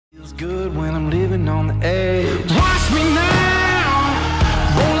Feels good when I'm living on the edge. Watch me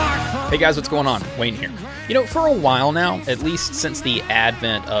now, roll like thunder. Hey guys, what's going on? Wayne here. You know, for a while now, at least since the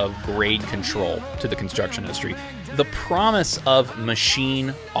advent of grade control to the construction industry, the promise of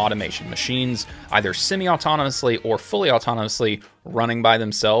machine automation, machines either semi-autonomously or fully autonomously running by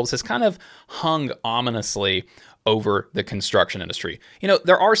themselves, has kind of hung ominously over the construction industry. You know,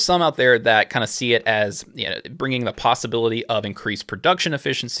 there are some out there that kind of see it as, you know, bringing the possibility of increased production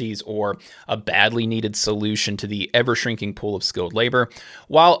efficiencies or a badly needed solution to the ever-shrinking pool of skilled labor,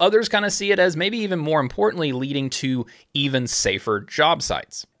 while others kind of see it as maybe even more importantly leading to even safer job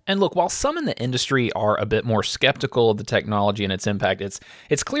sites. And look, while some in the industry are a bit more skeptical of the technology and its impact,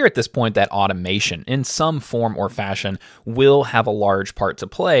 it's clear at this point that automation in some form or fashion will have a large part to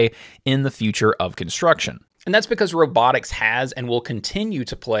play in the future of construction. And that's because robotics has and will continue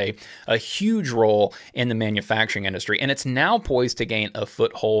to play a huge role in the manufacturing industry, and it's now poised to gain a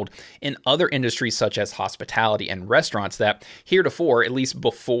foothold in other industries such as hospitality and restaurants that heretofore, at least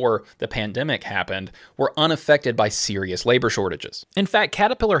before the pandemic happened, were unaffected by serious labor shortages. In fact,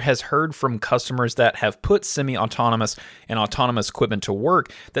 Caterpillar has heard from customers that have put semi-autonomous and autonomous equipment to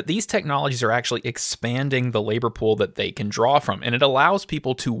work that these technologies are actually expanding the labor pool that they can draw from, and it allows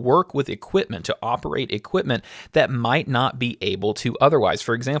people to work with equipment, to operate equipment that might not be able to otherwise.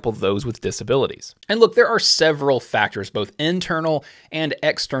 For example, those with disabilities. And look, there are several factors, both internal and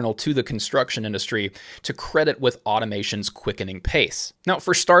external to the construction industry, to credit with automation's quickening pace. Now,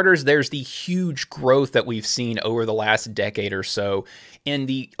 for starters, there's the huge growth that we've seen over the last decade or so in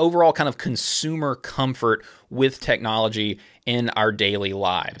the overall kind of consumer comfort with technology in our daily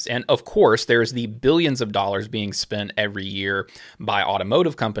lives. And of course, there's the billions of dollars being spent every year by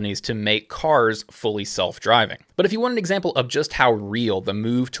automotive companies to make cars fully self-driving. But if you want an example of just how real the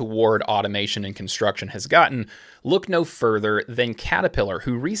move toward automation in construction has gotten, look no further than Caterpillar,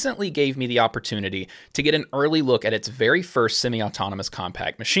 who recently gave me the opportunity to get an early look at its very first semi-autonomous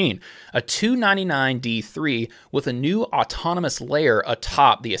compact machine, a 299D3 with a new autonomous layer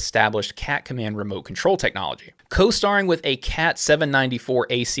atop the established Cat Command remote control technology. Co-starring with a Cat 794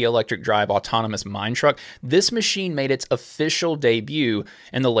 AC electric drive autonomous mine truck, this machine made its official debut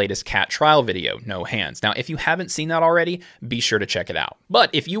in the latest Cat trial video, No Hands. Now, if you haven't seen that already, be sure to check it out. But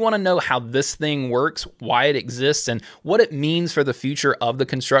if you want to know how this thing works, why it exists, and what it means for the future of the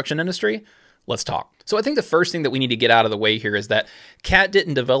construction industry, let's talk. So I think the first thing that we need to get out of the way here is that Cat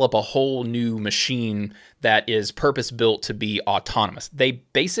didn't develop a whole new machine that is purpose-built to be autonomous. They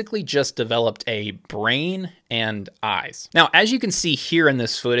basically just developed a brain and eyes. Now, as you can see here in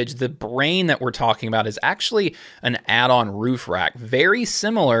this footage, the brain that we're talking about is actually an add-on roof rack, very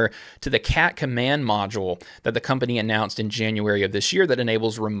similar to the Cat Command module that the company announced in January of this year that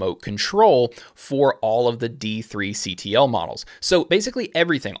enables remote control for all of the D3 CTL models. So basically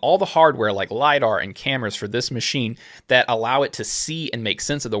everything, all the hardware like LiDAR and cameras for this machine that allow it to see and make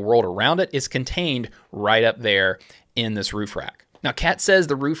sense of the world around it is contained right up there in this roof rack. Now, Cat says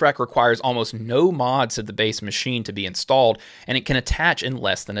the roof rack requires almost no mods to the base machine to be installed, and it can attach in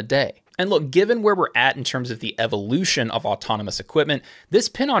less than a day. And look, given where we're at in terms of the evolution of autonomous equipment, this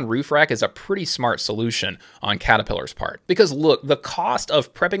pin-on roof rack is a pretty smart solution on Caterpillar's part. Because look, the cost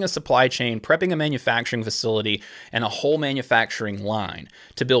of prepping a supply chain, prepping a manufacturing facility, and a whole manufacturing line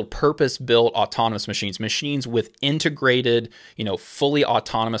to build purpose-built autonomous machines with integrated, fully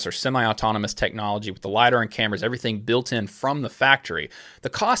autonomous or semi-autonomous technology with the LiDAR and cameras, everything built in from the factory, the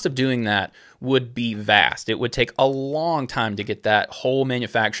cost of doing that would be vast. It would take a long time to get that whole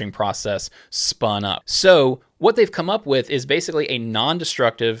manufacturing process spun up. So what they've come up with is basically a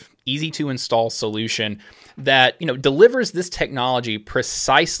non-destructive, easy to install solution that delivers this technology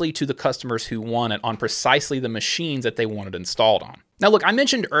precisely to the customers who want it on precisely the machines that they want it installed on. Now look, I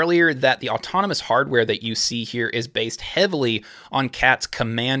mentioned earlier that the autonomous hardware that you see here is based heavily on Cat's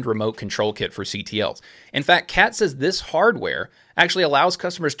Command remote control kit for CTLs. In fact, Cat says this hardware actually allows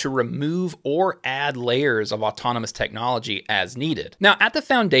customers to remove or add layers of autonomous technology as needed. Now, at the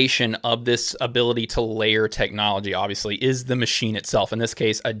foundation of this ability to layer technology, obviously, is the machine itself. In this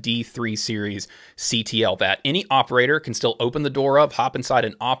case, a D3 series CTL that any operator can still open the door up, hop inside,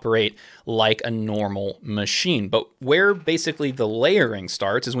 and operate like a normal machine. But where basically the layering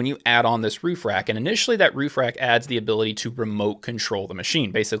starts is when you add on this roof rack. And initially, that roof rack adds the ability to remote control the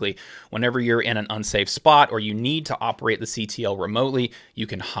machine. Basically, whenever you're in an unsafe spot or you need to operate the CTL remotely, you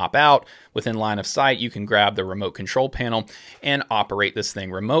can hop out within line of sight. You can grab the remote control panel and operate this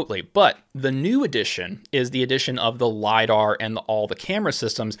thing remotely. But the new addition is the addition of the LiDAR and all the camera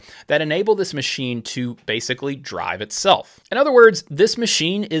systems that enable this machine to basically drive itself. In other words, this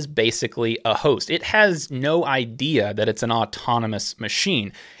machine is basically a host. It has no idea that it's an autonomous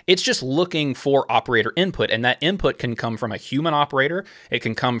machine. It's just looking for operator input, and that input can come from a human operator. It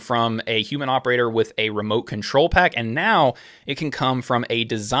can come from a human operator with a remote control pack, and now it can come from a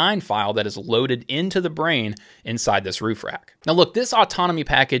design file that is loaded into the brain inside this roof rack. Now look, this autonomy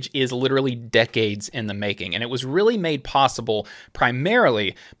package is literally decades in the making, and it was really made possible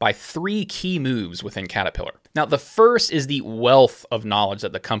primarily by 3 key moves within Caterpillar. Now, the first is the wealth of knowledge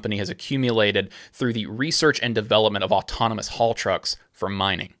that the company has accumulated through the research and development of autonomous haul trucks for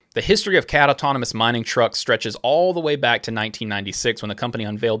mining. The history of Cat autonomous mining trucks stretches all the way back to 1996 when the company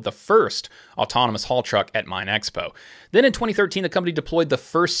unveiled the first autonomous haul truck at Mine Expo. Then in 2013, the company deployed the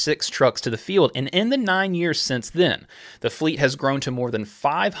first 6 trucks to the field, and in the 9 years since then, the fleet has grown to more than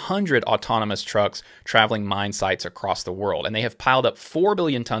 500 autonomous trucks traveling mine sites across the world, and they have piled up 4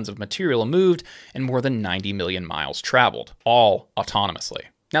 billion tons of material moved and more than 90 million miles traveled, all autonomously.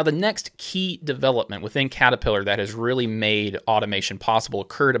 Now, the next key development within Caterpillar that has really made automation possible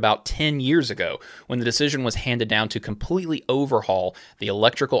occurred about 10 years ago when the decision was handed down to completely overhaul the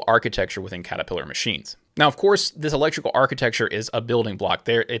electrical architecture within Caterpillar machines. Now, of course, this electrical architecture is a building block.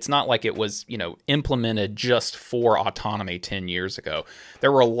 It's not like it was, implemented just for autonomy 10 years ago.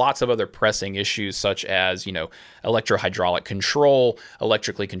 There were lots of other pressing issues such as, electrohydraulic control,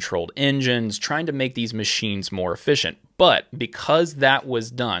 electrically controlled engines, trying to make these machines more efficient. But because that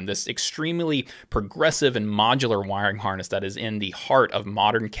was done, this extremely progressive and modular wiring harness that is in the heart of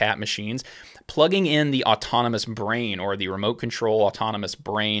modern Cat machines, plugging in the autonomous brain or the remote control autonomous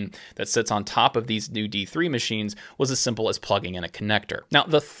brain that sits on top of these new D3 machines was as simple as plugging in a connector. Now,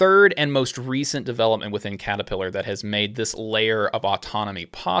 the third and most recent development within Caterpillar that has made this layer of autonomy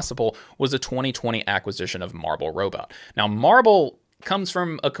possible was the 2020 acquisition of Marble Robot. Now, Marble comes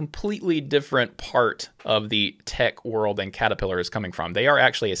from a completely different part of the tech world than Caterpillar is coming from. They are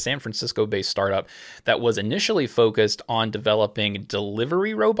actually a San Francisco-based startup that was initially focused on developing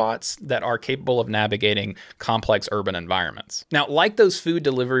delivery robots that are capable of navigating complex urban environments. Now, like those food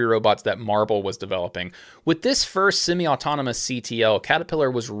delivery robots that Marble was developing, with this first semi-autonomous CTL, Caterpillar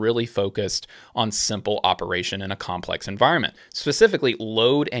was really focused on simple operation in a complex environment, specifically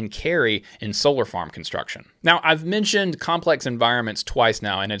load and carry in solar farm construction. Now, I've mentioned complex environments twice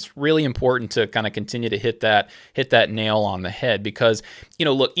now, and it's really important to kind of continue to hit that nail on the head because,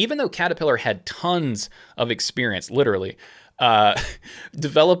 look, even though Caterpillar had tons of experience, literally,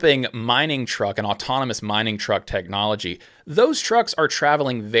 developing mining truck and autonomous mining truck technology, those trucks are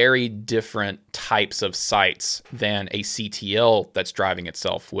traveling very different types of sites than a CTL that's driving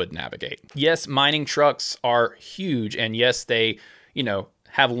itself would navigate. Yes, mining trucks are huge, and yes, they,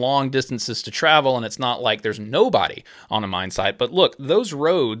 have long distances to travel, and it's not like there's nobody on a mine site. But look, those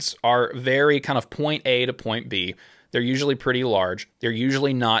roads are very kind of point A to point B. They're usually pretty large. They're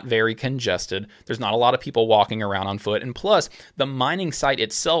usually not very congested. There's not a lot of people walking around on foot. And plus, the mining site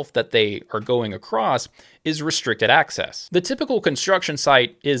itself that they are going across is restricted access. The typical construction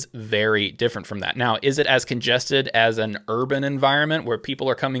site is very different from that. Now, is it as congested as an urban environment where people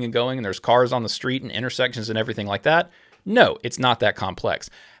are coming and going and there's cars on the street and intersections and everything like that? No, it's not that complex.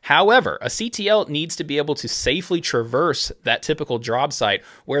 However, a CTL needs to be able to safely traverse that typical job site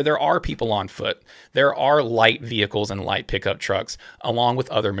where there are people on foot. There are light vehicles and light pickup trucks, along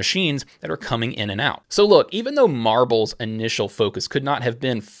with other machines that are coming in and out. So look, even though Marble's initial focus could not have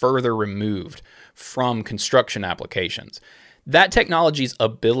been further removed from construction applications, that technology's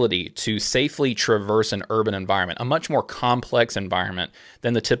ability to safely traverse an urban environment, a much more complex environment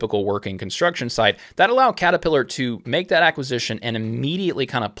than the typical working construction site, that allowed Caterpillar to make that acquisition and immediately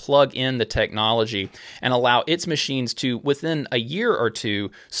kind of plug in the technology and allow its machines to, within a year or two,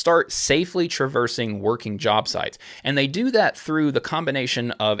 start safely traversing working job sites. And they do that through the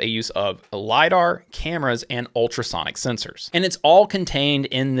combination of a use of LiDAR, cameras, and ultrasonic sensors. And it's all contained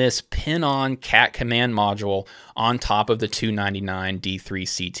in this pin-on Cat command module on top of the 299 D3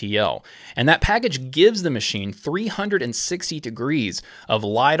 CTL. And that package gives the machine 360 degrees of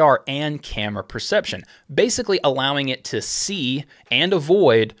LiDAR and camera perception, basically allowing it to see and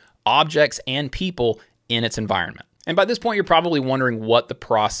avoid objects and people in its environment. And by this point, you're probably wondering what the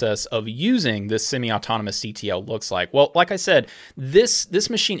process of using this semi-autonomous CTL looks like. Well, like I said, this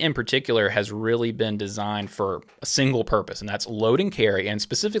machine in particular has really been designed for a single purpose, and that's load and carry, and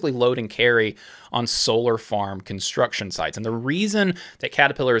specifically load and carry on solar farm construction sites. And the reason that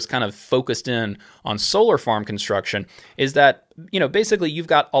Caterpillar is kind of focused in on solar farm construction is that, basically you've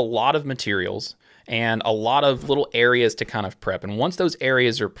got a lot of materials and a lot of little areas to kind of prep. And once those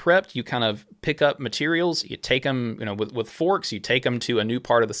areas are prepped, you kind of pick up materials, you take them, with forks, you take them to a new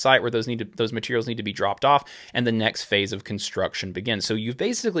part of the site where those materials need to be dropped off, and the next phase of construction begins. So you've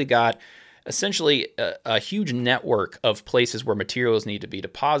basically got essentially a huge network of places where materials need to be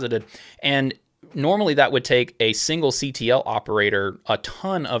deposited. And normally that would take a single CTL operator a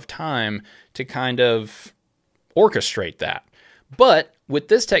ton of time to kind of orchestrate that. But with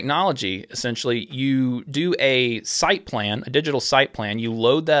this technology, essentially, you do a site plan, a digital site plan. You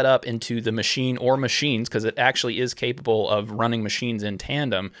load that up into the machine or machines, because it actually is capable of running machines in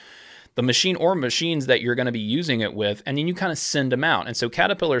tandem, the machine or machines that you're going to be using it with, and then you kind of send them out. And so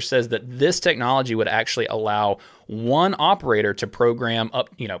Caterpillar says that this technology would actually allow one operator to program up,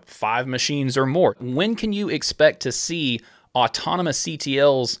 5 machines or more. When can you expect to see autonomous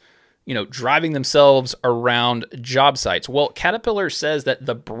CTLs driving themselves around job sites? Well, Caterpillar says that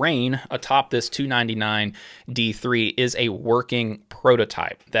the brain atop this 299 D3 is a working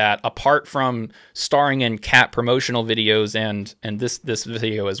prototype, that apart from starring in CAT promotional videos and this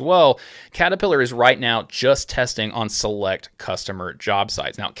video as well, Caterpillar is right now just testing on select customer job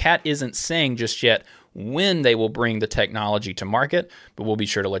sites. Now, CAT isn't saying just yet when they will bring the technology to market, but we'll be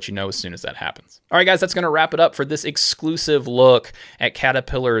sure to let you know as soon as that happens. All right, guys, that's going to wrap it up for this exclusive look at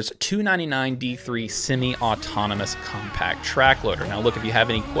Caterpillar's 299 D3 semi-autonomous compact track loader. Now, look, if you have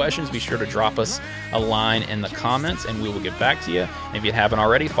any questions, be sure to drop us a line in the comments, and we will get back to you. And if you haven't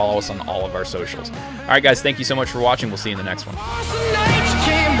already, follow us on all of our socials. All right, guys, thank you so much for watching. We'll see you in the next one.